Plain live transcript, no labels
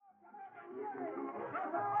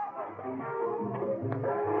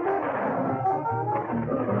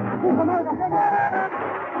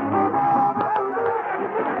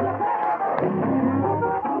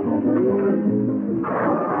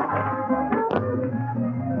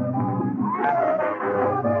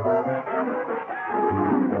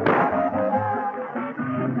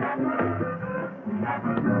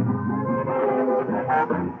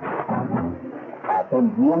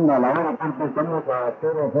Atención a la hora, porque estamos a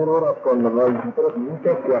 00 horas con 23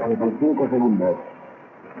 minutos 45 segundos.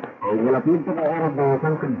 En el asiento de horas de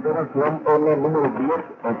San Cristóbal, Juan N. número 10,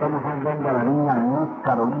 estamos enviando a la niña Miss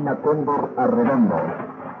Carolina Cóndor Arredondo.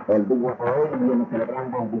 El día de hoy viene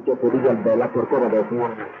celebrando el 18 días de la portera de su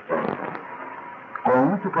aniversario. Con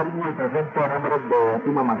mucho cariño y presento a nombre de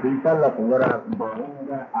su mamacita, la señora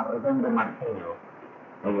Dominga Arredondo Martino.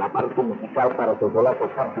 En la parte musical para su sola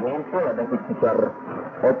compartimiento, la dejo escuchar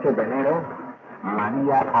 8 de enero,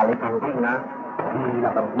 María Alejandrina y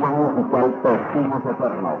la canción musical Testigos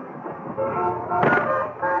Eternos.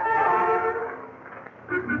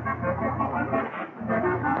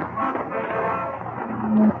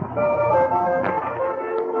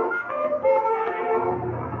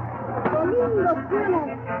 Domingo tiene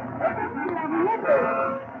clarinete,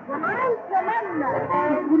 Manuel Yolanda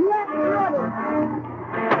y Julián Flores.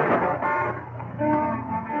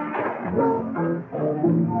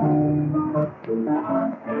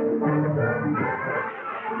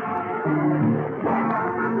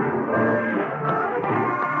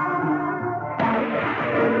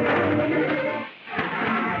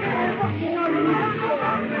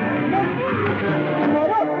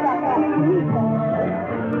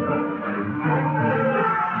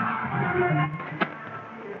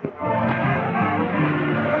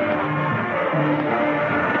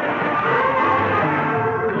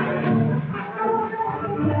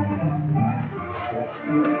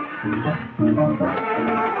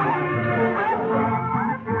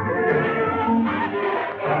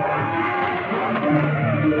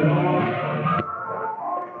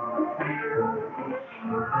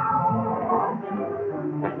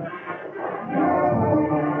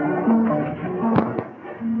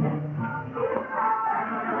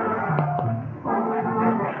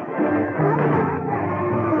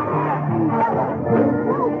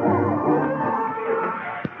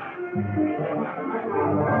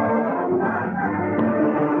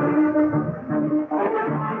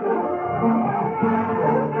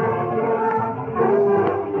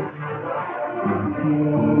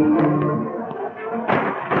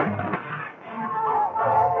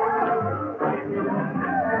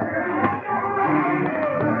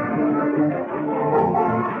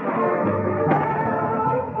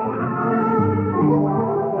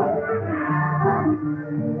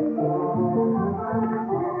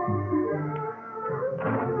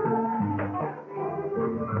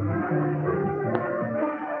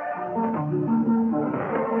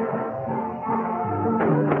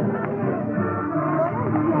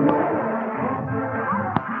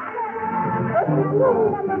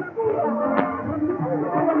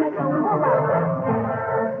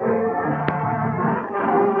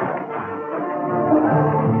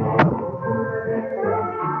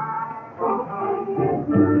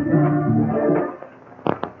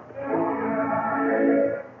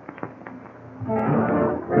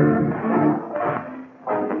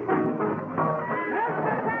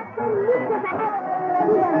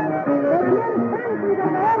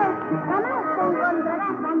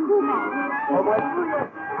 Como el tuyo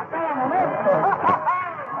a cada momento.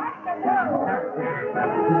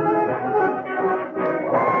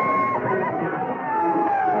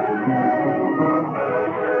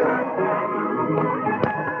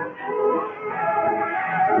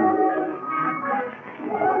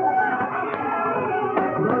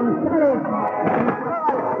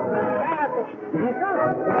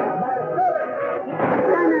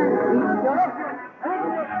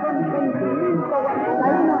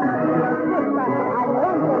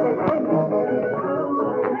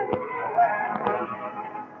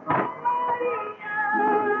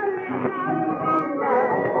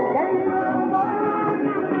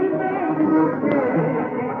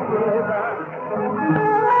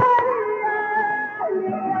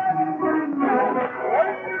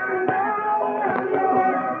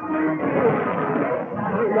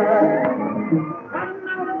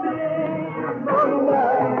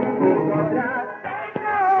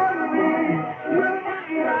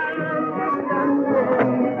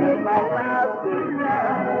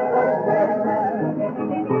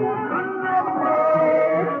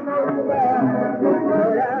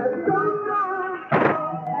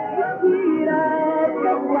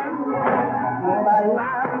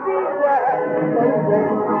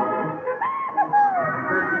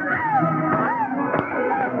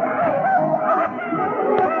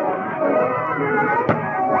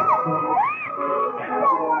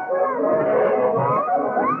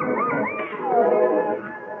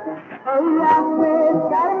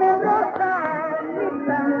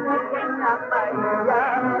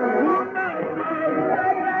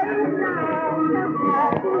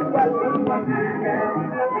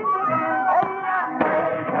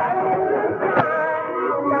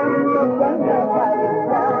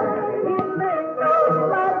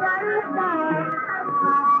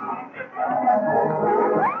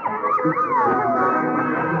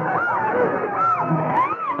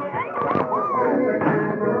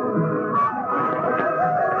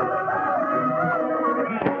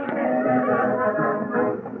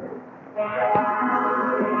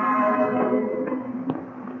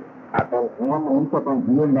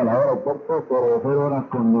 coincidiendo a la hora exacta, 0 horas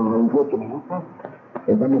con 28 minutos.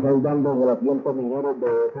 Estamos saludando de los asientos mineros de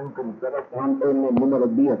San Cristóbal Juan en el número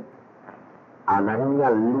 10. A la niña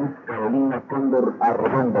Luz Carolina Cóndor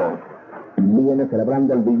Arredondo. Viene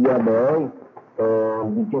celebrando el día de hoy,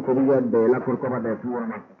 el dichoso día de la Corcopa de Fútbol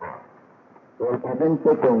México. El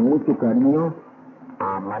presente con mucho cariño,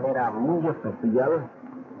 a manera muy especial,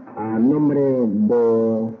 a nombre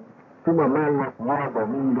de su mamá, la señora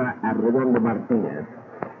Dominga Arredondo Martínez.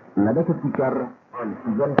 La dejo escuchar el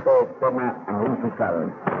siguiente tema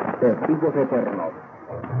musical, Testigos Eternos.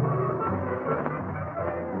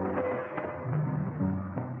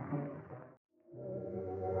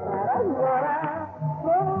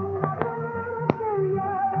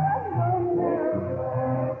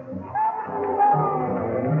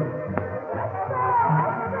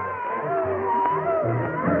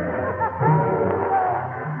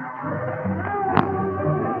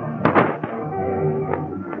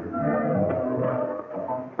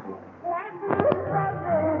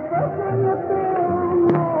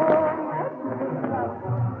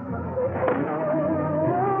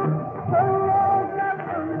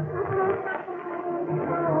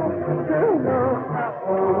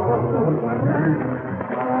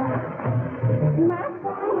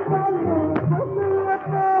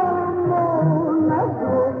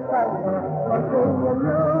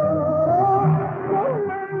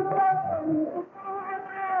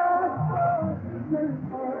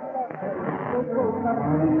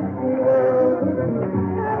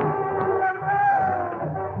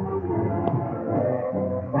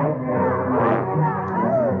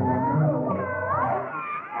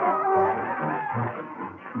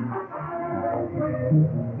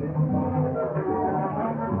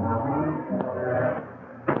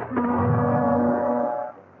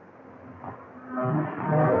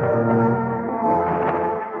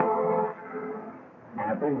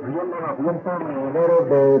 Atención a los asientos mineros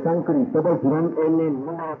de San Cristóbal Girón en el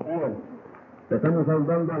número 10. Estamos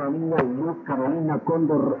saludando a la niña Luz Carolina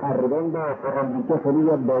Cóndor Arredondo por el dichoso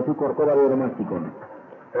día de su Corcopa de Domástico.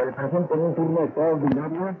 El presente en un turno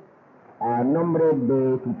extraordinario a nombre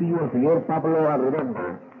de su tío, el señor Pablo Arredondo.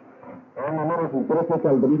 En honor a su preso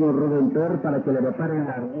Calderino Redentor para que le reparen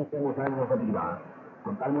larguísimos años de vida.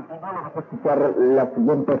 Con tal motivo vamos a escuchar las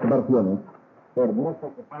siguientes versiones.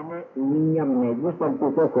 Hermoso que pame, niña, me gustan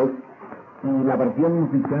tus ojos, y la versión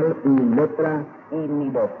musical, mi letra y mi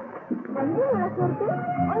voz. ¿Adivina la suerte?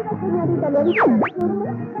 Oiga, señorita, ¿le adivina la suerte?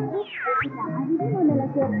 Adivíname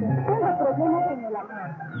la suerte. Tengo problemas en el amor.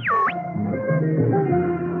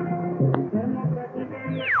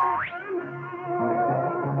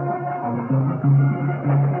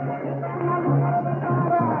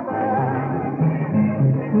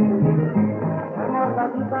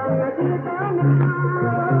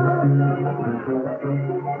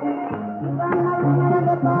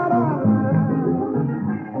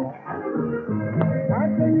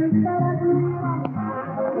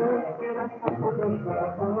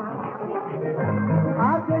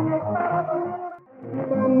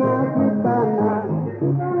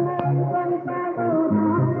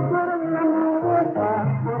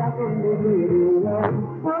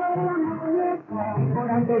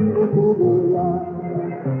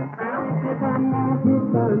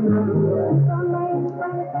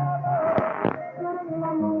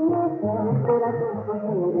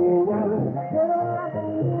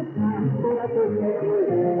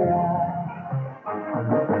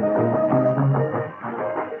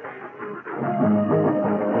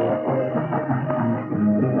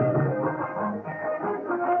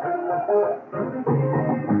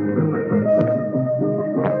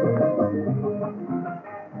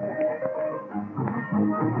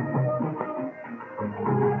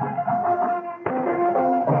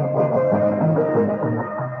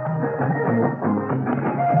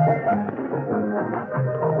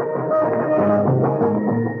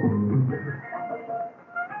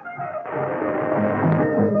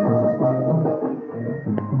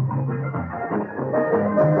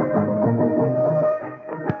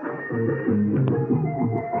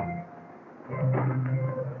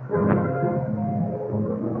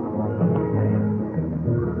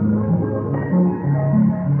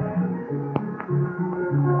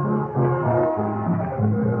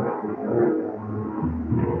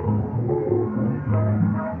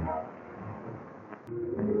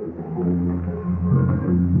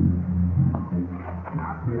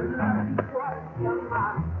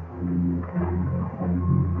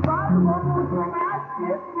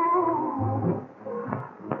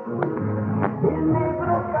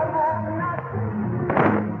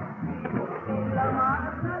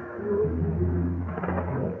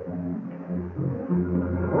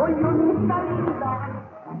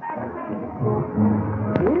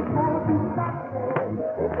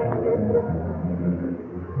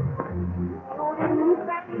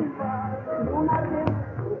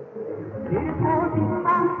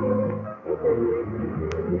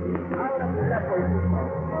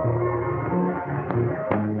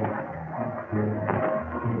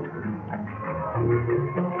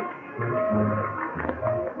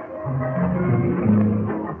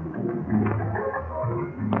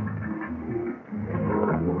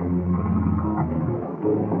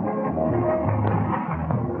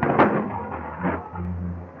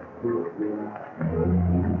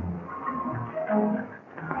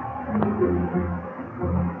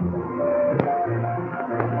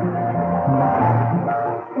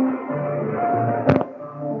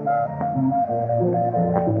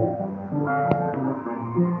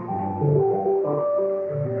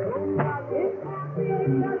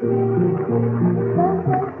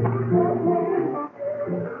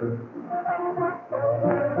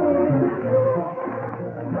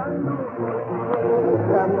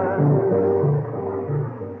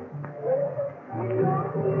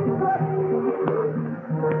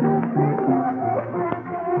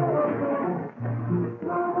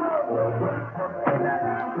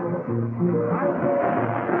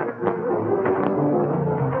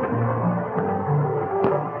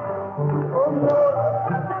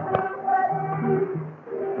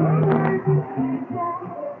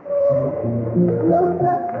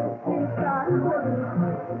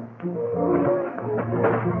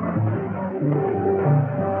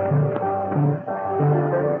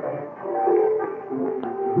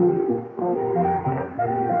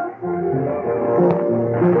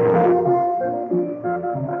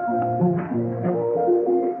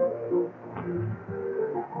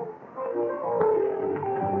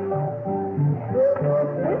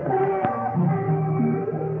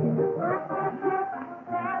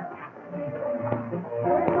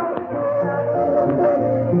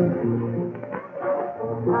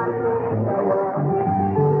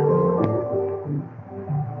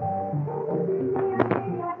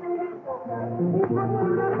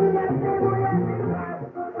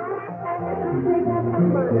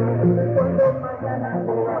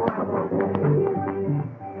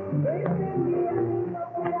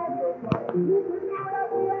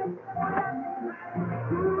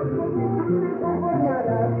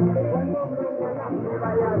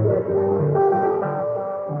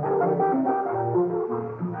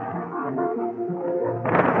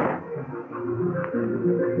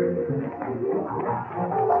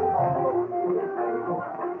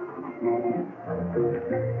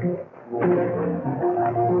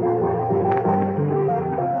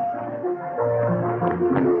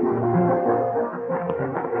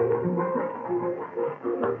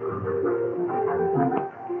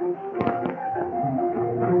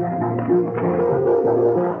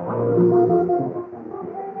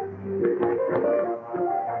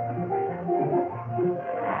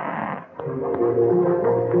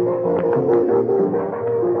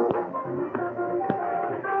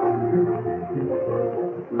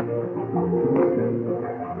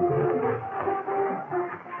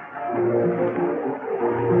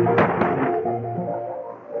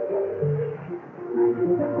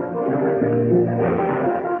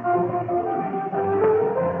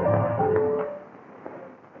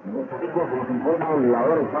 La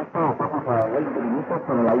hora exacta, estamos a 20 minutos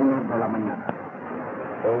para la 1 de la mañana.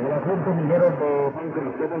 En el asiento Migueros de San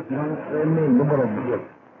Cristóbal, Plan M, número 10.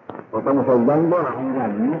 Estamos saludando a la amiga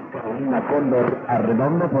Luz Carolina Cóndor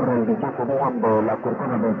Arredondo por el dichoso de las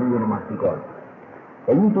personas del Río Masticón.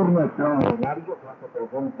 En un turno extraordinario, se hace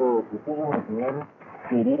presente su tío, el señor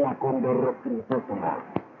Cirila Cóndor Crisóstomo.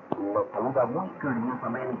 Los saluda muy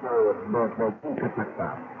cariñosamente desde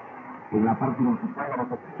Chinchaycocha. En la parte musical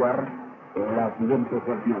vamos a escuchar las siguientes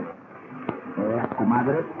versiones. Las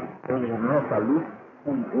comadres, el Rosa Luz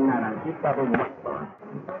y Naranjita de Muerto.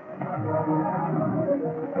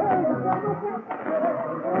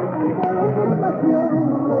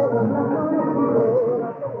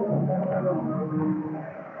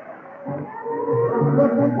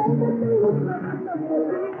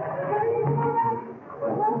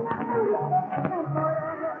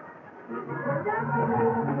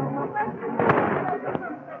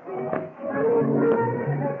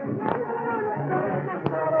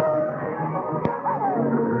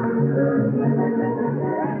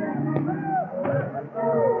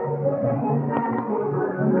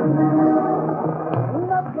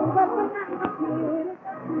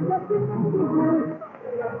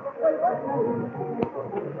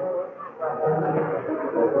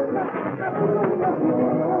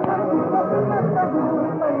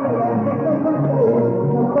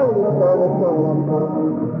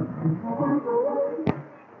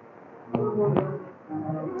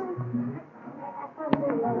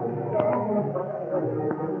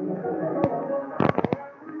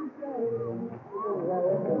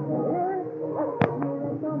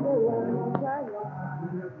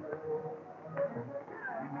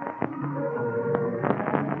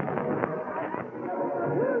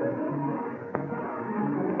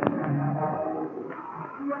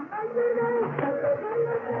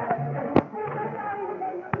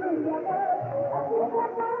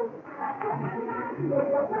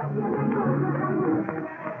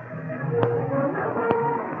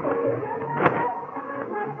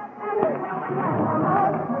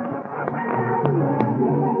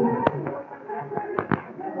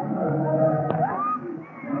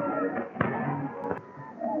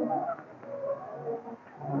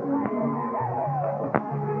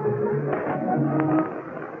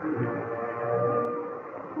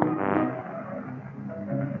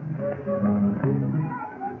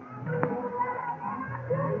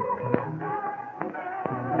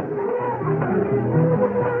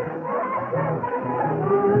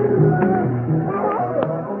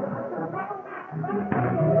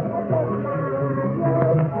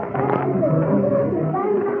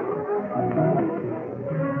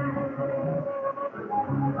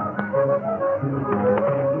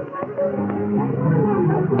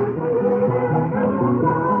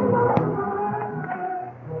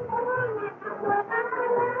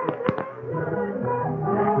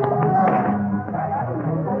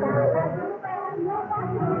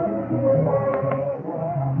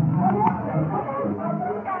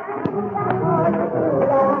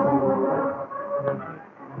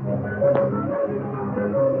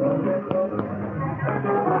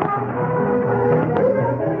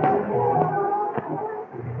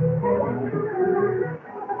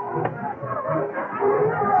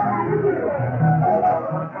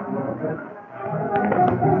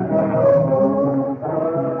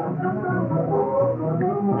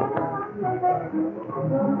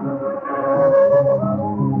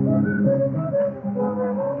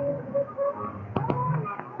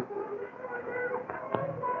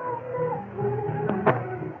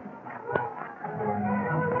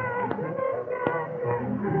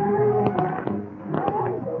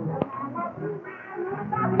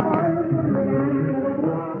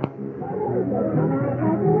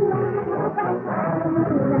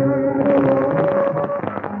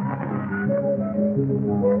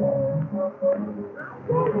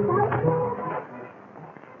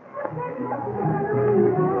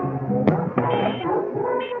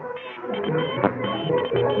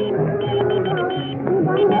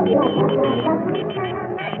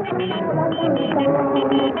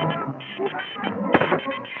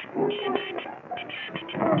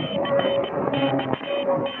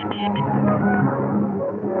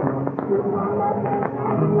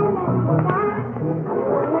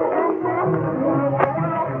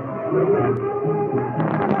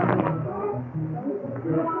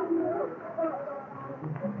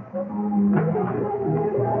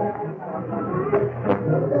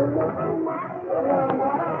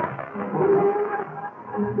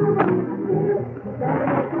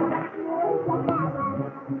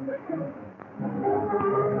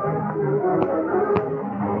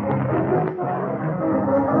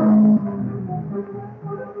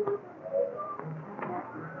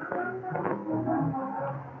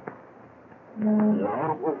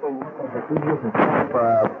 Ahora puesto en nuestros estudios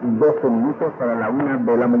está 12 minutos para la 1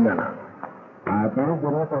 de la mañana. A través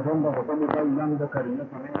de nuestras ondas estamos hablando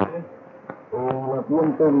cariñosamente el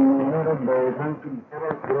asiento minero de San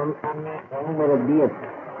Cristóbal, número 10.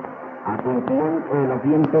 Atención, el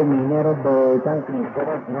asiento minero de San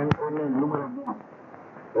Cristóbal, número 10.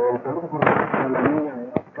 El saludo por a la niña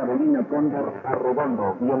Carolina Cóndor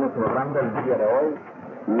Arredondo, viene cerrando el día de hoy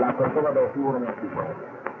la persona de Fibra México.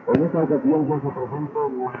 En esta ocasión yo se presento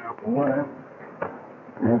la señora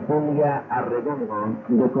Celia Arredondo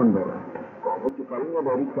de Cóndor. Con mucho cariño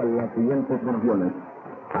dedica las siguientes versiones: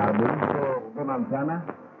 Arbolito de Manzana,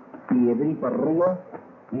 Piedrita Río,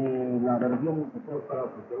 y la versión musical para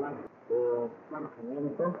su celular de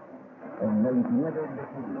Sargento, el 29 de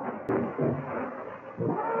julio.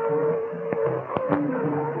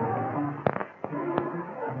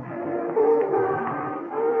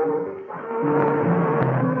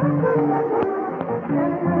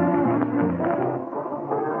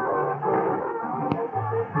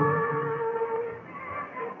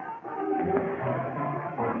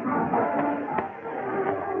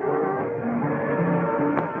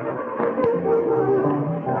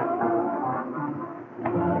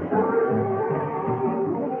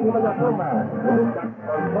 La toma,